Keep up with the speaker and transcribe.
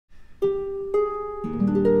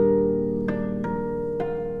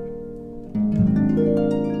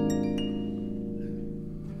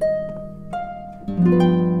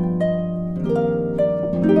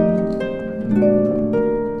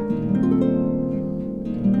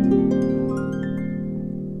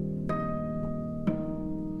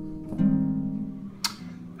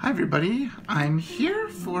everybody, I'm here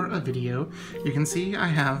for a video. You can see I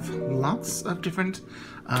have lots of different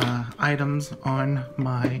items on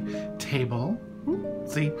my table.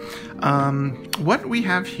 See, what we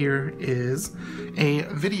have here is a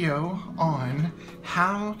video on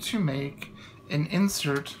how to make an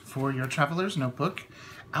insert for your traveler's notebook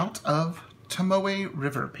out of Tomoe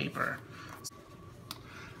river paper.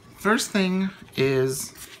 First thing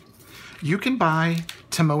is you can buy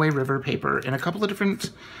Tomoe river paper in a couple of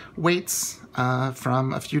different weights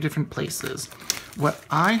from a few different places. What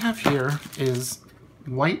I have here is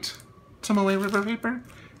white Tomoe river paper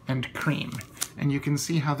and cream. And you can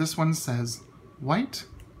see how this one says white,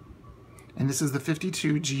 and this is the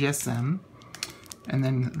 52 GSM, and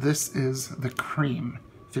then this is the cream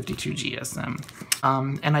 52 GSM.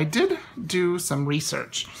 And I did do some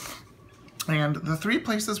research, and the three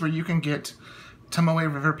places where you can get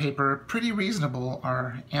Tomoe river paper pretty reasonable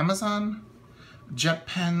are Amazon, Jet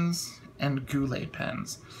Pens, and Goulet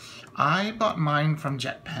Pens. I bought mine from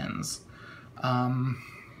Jet Pens, and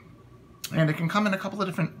it can come in a couple of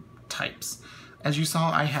different types. As you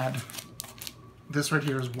saw, I had this right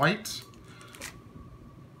here is white,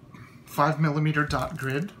 5mm dot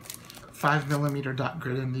grid, 5mm dot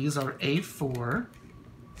grid, and these are A4.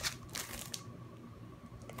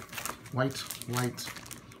 White, white,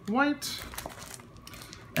 white.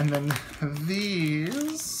 And then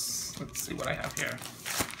these, let's see what I have here.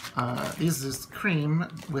 These is cream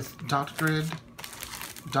with dot grid,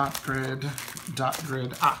 dot grid, dot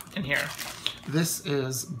grid. In here. This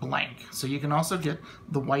is blank. So you can also get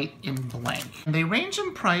the white in blank. And they range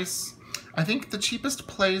in price. I think the cheapest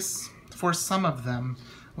place for some of them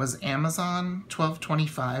was Amazon,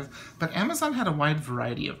 $12.25, but Amazon had a wide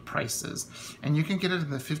variety of prices, and you can get it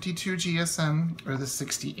in the 52 GSM or the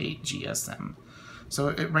 68 GSM. So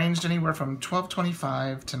it ranged anywhere from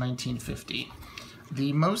 $12.25 to $19.50.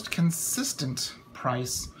 The most consistent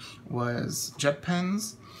price was Jet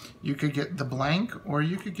Pens. You could get the blank or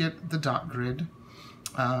you could get the dot grid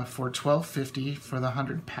for $12.50 for the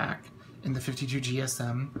 100 pack in the 52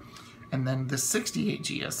 GSM, and then the 68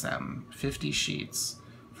 GSM 50 sheets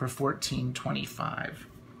for $14.25.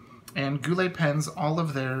 And Goulet Pens, all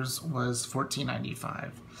of theirs was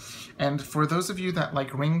 $14.95. And for those of you that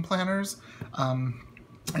like ring planners,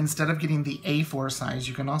 instead of getting the A4 size,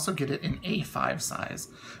 you can also get it in A5 size,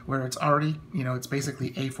 where it's already, it's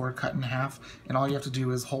basically A4 cut in half, and all you have to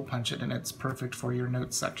do is hole punch it, and it's perfect for your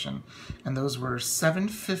notes section. And those were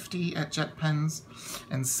 $7.50 at Jet Pens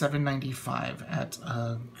and $7.95 at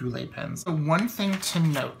Goulet Pens. So one thing to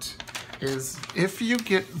note is if you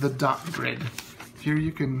get the dot grid, here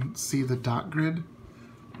you can see the dot grid.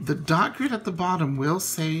 The dot grid at the bottom will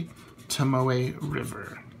say Tomoe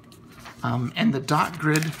River. And the dot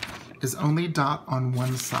grid is only dot on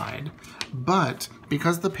one side. But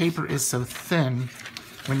because the paper is so thin,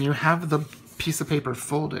 when you have the piece of paper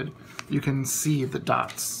folded, you can see the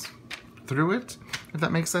dots through it, if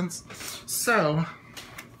that makes sense. So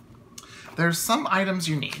there's some items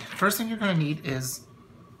you need. First thing you're going to need is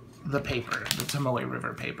the paper, the Tomoe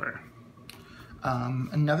River paper.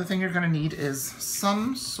 Another thing you're going to need is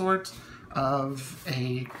some sort of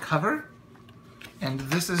a cover, and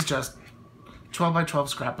this is just 12 by 12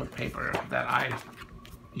 scrapbook paper that I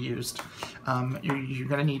used. You're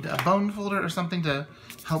going to need a bone folder or something to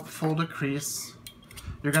help fold a crease.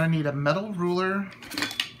 You're going to need a metal ruler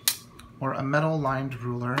or a metal lined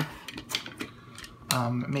ruler.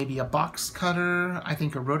 Maybe a box cutter. I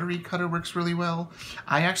think a rotary cutter works really well.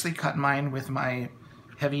 I actually cut mine with my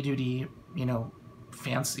heavy duty,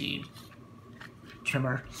 fancy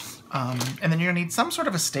trimmer. And then you're going to need some sort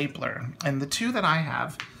of a stapler. And the two that I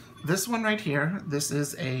have, this one right here, this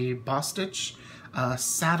is a Bostitch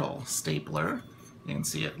saddle stapler. You can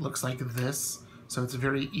see it looks like this, so it's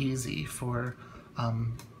very easy for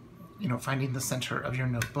finding the center of your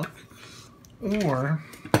notebook. Or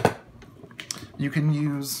you can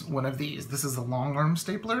use one of these. This is a long arm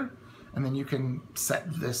stapler, and then you can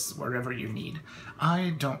set this wherever you need.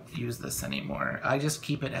 I don't use this anymore. I just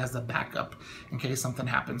keep it as a backup in case something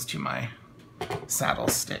happens to my saddle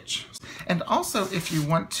stitch. And also, if you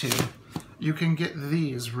want to, you can get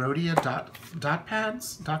these Rhodia dot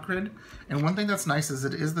pads, dot grid. And one thing that's nice is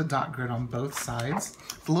it is the dot grid on both sides.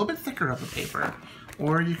 It's a little bit thicker of a paper.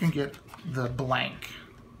 Or you can get the blank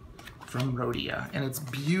from Rhodia, and it's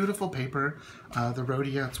beautiful paper. The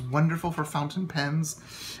Rhodia, it's wonderful for fountain pens,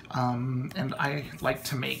 and I like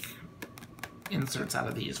to make inserts out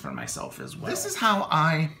of these for myself as well. This is how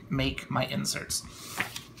I make my inserts.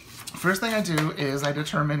 First thing I do is I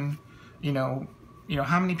determine,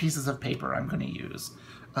 how many pieces of paper I'm going to use.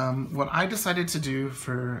 What I decided to do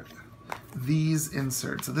for these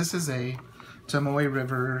inserts. So this is a Tomoe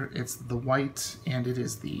River. It's the white and it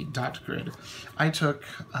is the dot grid. I took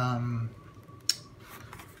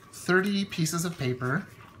 30 pieces of paper,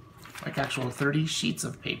 like actual 30 sheets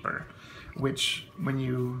of paper, which when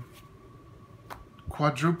you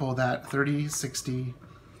quadruple that, 30, 60,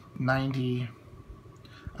 90,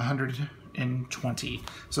 120.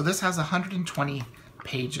 So this has 120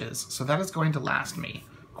 pages. So that is going to last me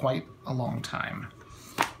quite a long time.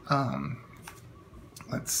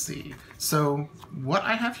 Let's see. So what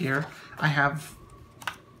I have here, I have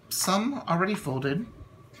some already folded.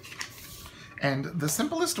 And the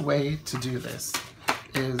simplest way to do this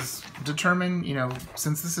is determine, you know,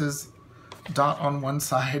 since this is dot on one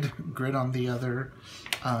side, grid on the other,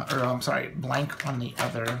 blank on the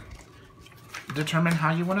other, determine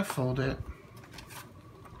how you want to fold it.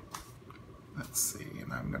 Let's see,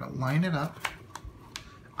 and I'm going to line it up.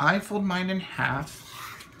 I fold mine in half.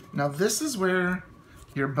 Now this is where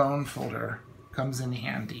your bone folder comes in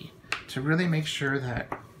handy to really make sure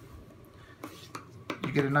that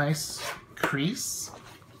you get a nice crease,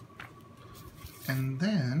 and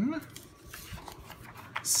then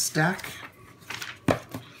stack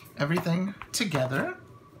everything together.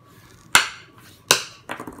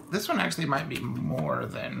 This one actually might be more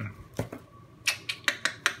than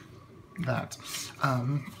that.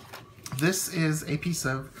 This is a piece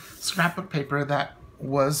of scrapbook paper that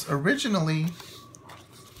was originally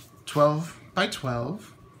 12 by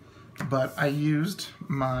 12, but I used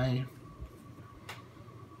my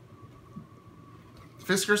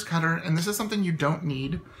Fiskars cutter, and this is something you don't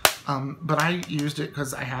need, but I used it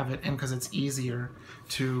because I have it and because it's easier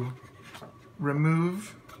to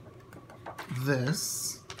remove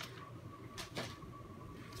this.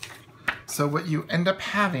 So what you end up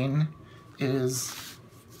having is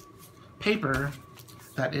paper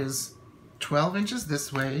that is 12 inches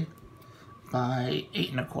this way by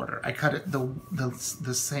 8 1/4. I cut it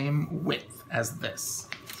the same width as this.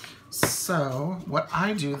 So what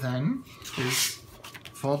I do then is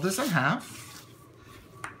fold this in half,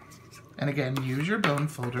 and again, use your bone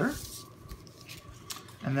folder,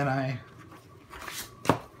 and then I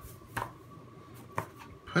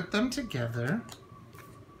put them together.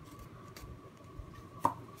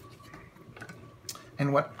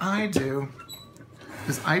 And what I do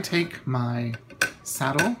is I take my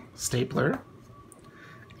saddle stapler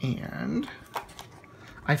and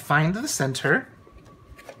I find the center,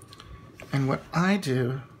 and what I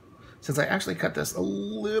do, since I actually cut this a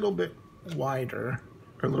little bit wider,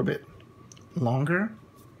 or a little bit longer,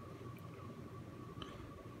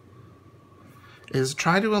 is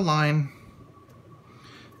try to align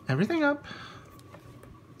everything up.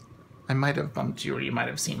 I might have bumped you, or you might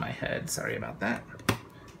have seen my head. Sorry about that.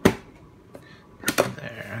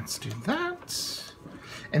 There, let's do that.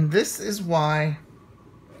 And this is why,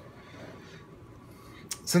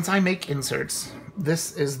 since I make inserts,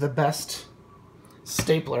 this is the best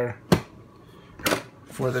stapler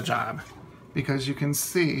for the job, because you can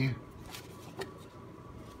see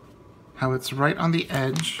how it's right on the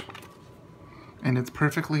edge and it's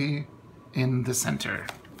perfectly in the center.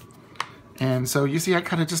 And so you see I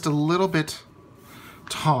cut it just a little bit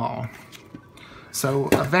tall. So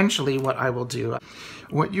eventually what I will do,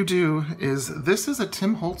 what you do is, this is a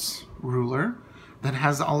Tim Holtz ruler that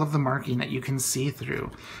has all of the marking that you can see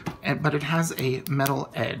through, but it has a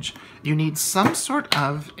metal edge. You need some sort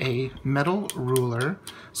of a metal ruler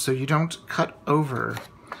so you don't cut over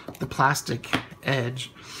the plastic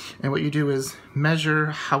edge. And what you do is measure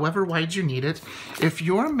however wide you need it. If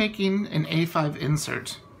you're making an A5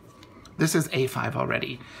 insert, this is A5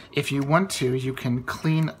 already. If you want to, you can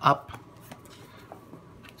clean up,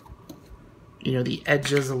 you know, the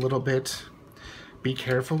edges a little bit. Be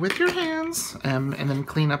careful with your hands, and then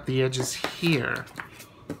clean up the edges here.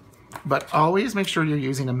 But always make sure you're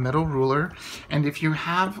using a metal ruler. And if you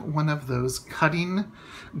have one of those cutting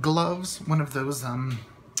gloves, one of those,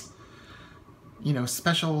 you know,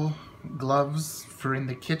 special gloves for in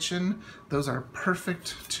the kitchen, those are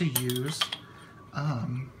perfect to use.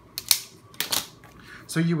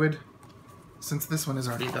 So you would, since this one is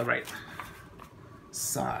already the right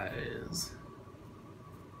size,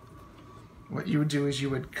 what you would do is you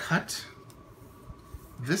would cut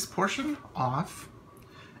this portion off,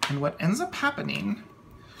 and what ends up happening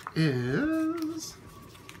is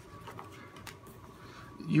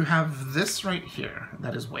you have this right here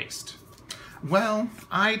that is waste. Well,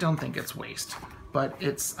 I don't think it's waste, but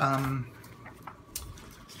it's,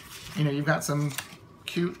 you know, you've got some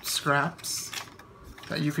cute scraps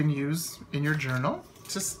that you can use in your journal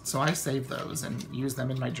so I save those and use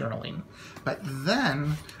them in my journaling. But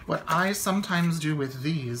then, what I sometimes do with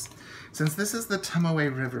these, since this is the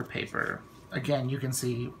Tomoe River paper, again, you can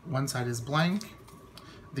see one side is blank,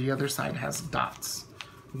 the other side has dots.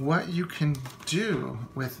 What you can do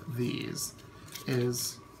with these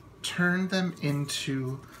is turn them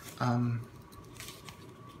into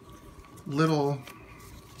little,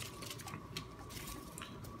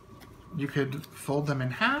 you could fold them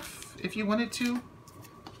in half if you wanted to.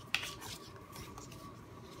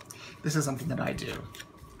 This is something that I do.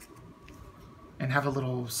 And have a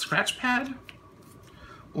little scratch pad,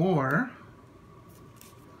 or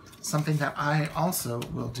something that I also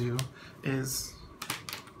will do is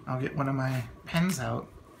I'll get one of my pens out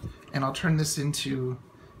and I'll turn this into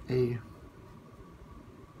a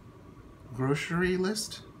grocery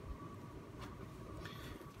list.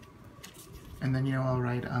 And then, I'll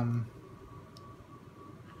write,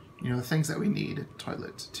 the things that we need: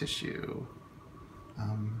 toilet tissue,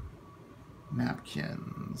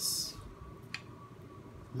 napkins,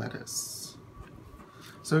 lettuce.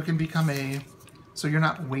 So it can become so you're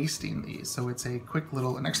not wasting these. So it's a quick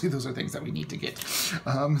little, and actually those are things that we need to get.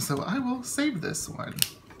 So I will save this one.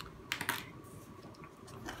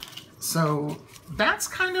 So that's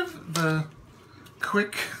kind of the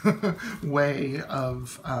quick way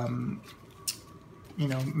of,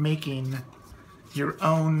 making your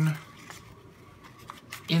own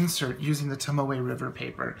insert using the Tomoe River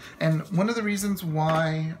paper. And one of the reasons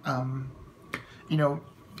why,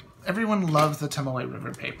 everyone loves the Tomoe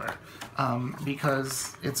River paper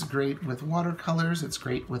because it's great with watercolors, it's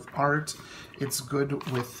great with art, it's good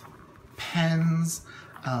with pens.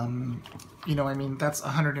 That's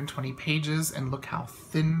 120 pages, and look how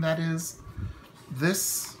thin that is.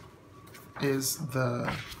 This is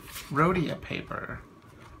the Rhodia paper,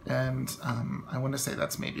 and I want to say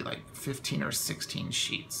that's maybe like 15 or 16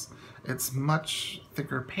 sheets. It's much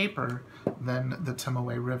thicker paper than the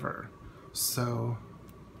Tomoe River, so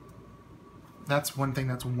that's one thing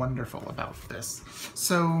that's wonderful about this.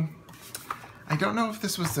 So I don't know if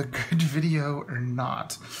this was a good video or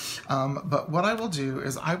not, but what I will do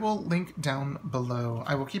is I will link down below.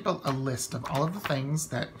 I will keep a list of all of the things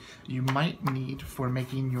that you might need for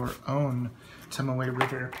making your own Tomoe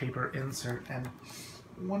River paper insert. And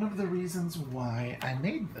one of the reasons why I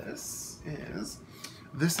made this is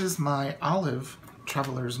my Olive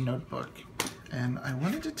Traveler's Notebook. And I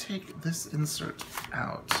wanted to take this insert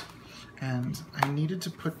out, and I needed to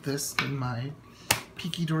put this in my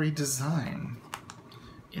Midori design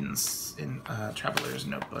in Traveler's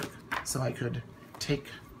Notebook so I could take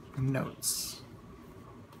notes.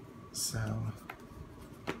 So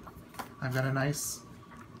I've got a nice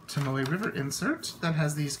Tomoe River insert that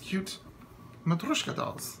has these cute Matryoshka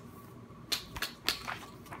dolls.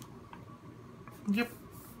 Yep.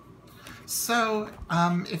 So,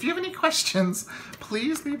 if you have any questions,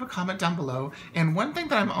 please leave a comment down below. And one thing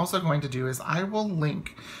that I'm also going to do is I will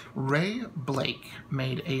link Ray Blake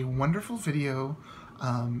made a wonderful video,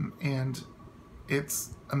 and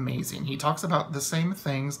it's amazing. He talks about the same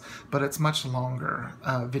things, but it's much longer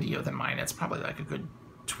video than mine. It's probably like a good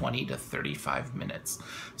 20 to 35 minutes.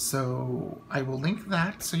 So I will link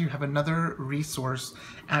that so you have another resource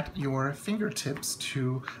at your fingertips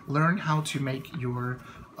to learn how to make your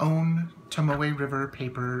own Tomoe River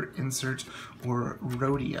paper insert or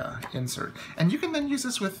Rhodia insert. And you can then use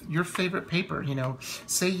this with your favorite paper.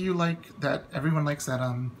 Say you like that, everyone likes that,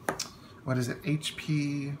 what is it,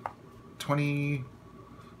 HP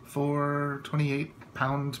 24, 28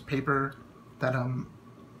 pound paper, that,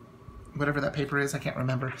 whatever that paper is, I can't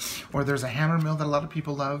remember. Or there's a hammer mill that a lot of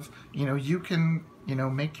people love. You can,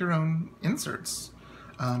 make your own inserts.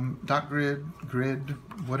 Dot grid,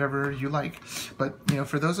 whatever you like. But,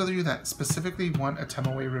 for those of you that specifically want a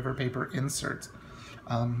Tomoe River paper insert,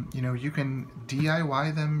 you can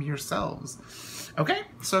DIY them yourselves. Okay,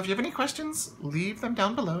 so if you have any questions, leave them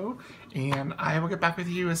down below, and I will get back with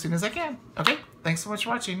you as soon as I can. Okay, thanks so much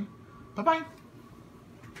for watching. Bye-bye.